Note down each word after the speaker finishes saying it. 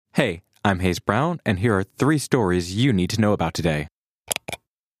Hey, I'm Hayes Brown, and here are 3 stories you need to know about today.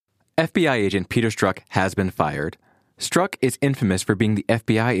 FBI agent Peter Strzok has been fired. Strzok is infamous for being the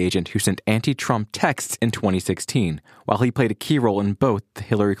FBI agent who sent anti-Trump texts in 2016, while he played a key role in both the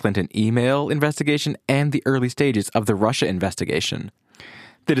Hillary Clinton email investigation and the early stages of the Russia investigation.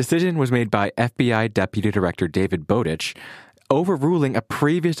 The decision was made by FBI Deputy Director David Bowditch, overruling a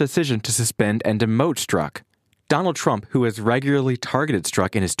previous decision to suspend and demote Strzok. Donald Trump, who has regularly targeted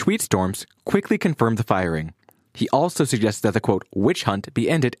Strzok in his tweet storms, quickly confirmed the firing. He also suggested that the, quote, witch hunt be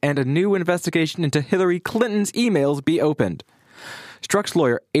ended and a new investigation into Hillary Clinton's emails be opened. Strzok's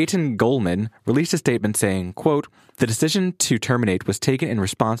lawyer, Eitan Goldman, released a statement saying, quote, the decision to terminate was taken in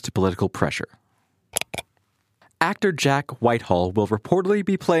response to political pressure. Actor Jack Whitehall will reportedly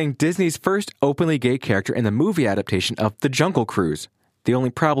be playing Disney's first openly gay character in the movie adaptation of The Jungle Cruise. The only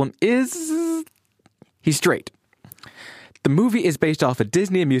problem is he's straight. The movie is based off a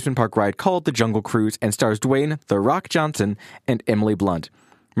Disney amusement park ride called The Jungle Cruise and stars Dwayne "The Rock" Johnson and Emily Blunt.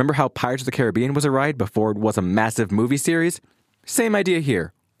 Remember how Pirates of the Caribbean was a ride before it was a massive movie series? Same idea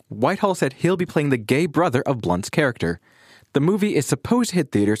here. Whitehall said he'll be playing the gay brother of Blunt's character. The movie is supposed to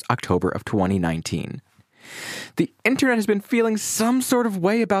hit theaters October of 2019. The internet has been feeling some sort of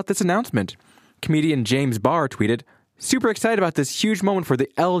way about this announcement. Comedian James Barr tweeted, super excited about this huge moment for the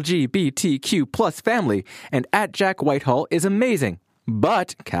LGBTQ plus family, and at Jack Whitehall is amazing.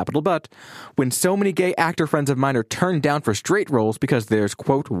 But, capital but, when so many gay actor friends of mine are turned down for straight roles because there's,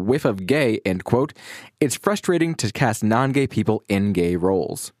 quote, whiff of gay, end quote, it's frustrating to cast non-gay people in gay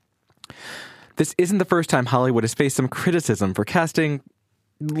roles. This isn't the first time Hollywood has faced some criticism for casting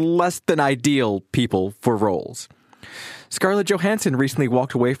less than ideal people for roles. Scarlett Johansson recently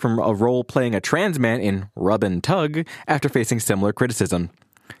walked away from a role playing a trans man in Rub and Tug after facing similar criticism.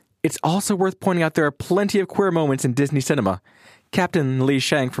 It's also worth pointing out there are plenty of queer moments in Disney cinema. Captain Li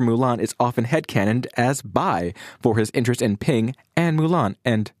Shang from Mulan is often headcanoned as bi for his interest in Ping and Mulan.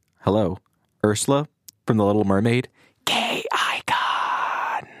 And, hello, Ursula from The Little Mermaid, gay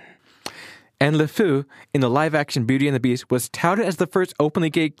icon. And LeFou in the live-action Beauty and the Beast was touted as the first openly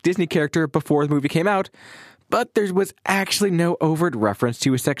gay Disney character before the movie came out, but there was actually no overt reference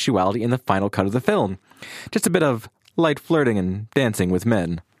to his sexuality in the final cut of the film. Just a bit of light flirting and dancing with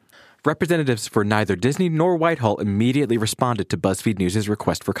men. Representatives for neither Disney nor Whitehall immediately responded to BuzzFeed News'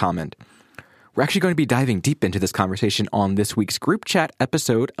 request for comment. We're actually going to be diving deep into this conversation on this week's group chat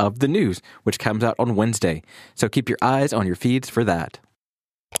episode of The News, which comes out on Wednesday, so keep your eyes on your feeds for that.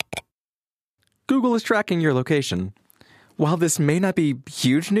 Google is tracking your location. While this may not be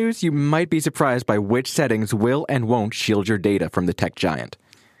huge news, you might be surprised by which settings will and won't shield your data from the tech giant.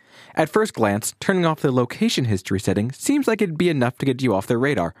 At first glance, turning off the location history setting seems like it'd be enough to get you off their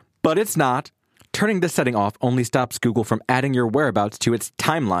radar, but it's not. Turning this setting off only stops Google from adding your whereabouts to its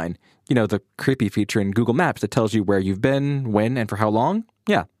timeline. You know, the creepy feature in Google Maps that tells you where you've been, when, and for how long?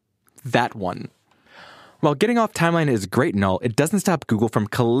 Yeah, that one. While getting off timeline is great and all, it doesn't stop Google from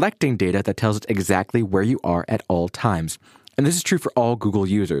collecting data that tells it exactly where you are at all times. And this is true for all Google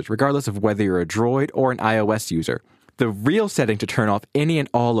users, regardless of whether you're a Droid or an iOS user. The real setting to turn off any and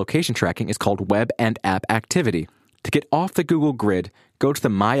all location tracking is called Web and App Activity. To get off the Google grid, go to the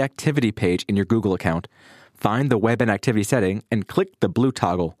My Activity page in your Google account, find the Web and Activity setting, and click the blue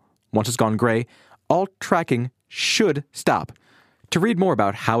toggle. Once it's gone gray, all tracking should stop. To read more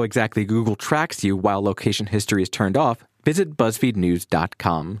about how exactly Google tracks you while location history is turned off, visit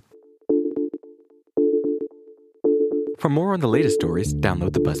BuzzFeedNews.com. For more on the latest stories,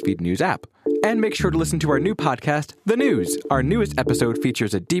 download the BuzzFeed News app. And make sure to listen to our new podcast, The News. Our newest episode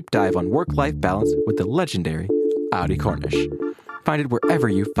features a deep dive on work-life balance with the legendary Audie Cornish. Find it wherever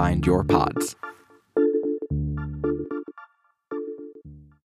you find your pods.